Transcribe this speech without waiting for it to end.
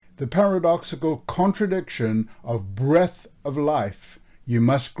The paradoxical contradiction of breath of life you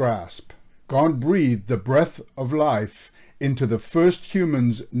must grasp. God breathed the breath of life into the first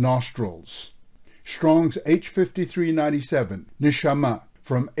human's nostrils. Strong's H5397, Neshama,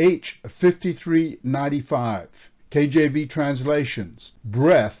 from H5395. KJV translations,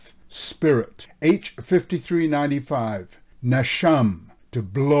 breath, spirit. H5395, Nasham, to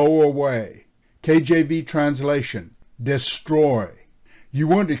blow away. KJV translation, destroy. You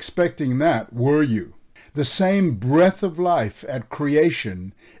weren't expecting that, were you? The same breath of life at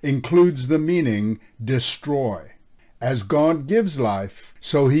creation includes the meaning destroy. As God gives life,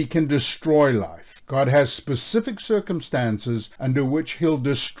 so he can destroy life. God has specific circumstances under which he'll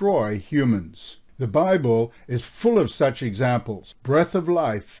destroy humans. The Bible is full of such examples. Breath of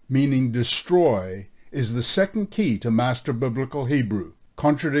life, meaning destroy, is the second key to master biblical Hebrew.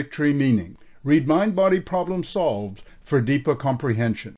 Contradictory meaning. Read Mind Body Problem Solved for deeper comprehension.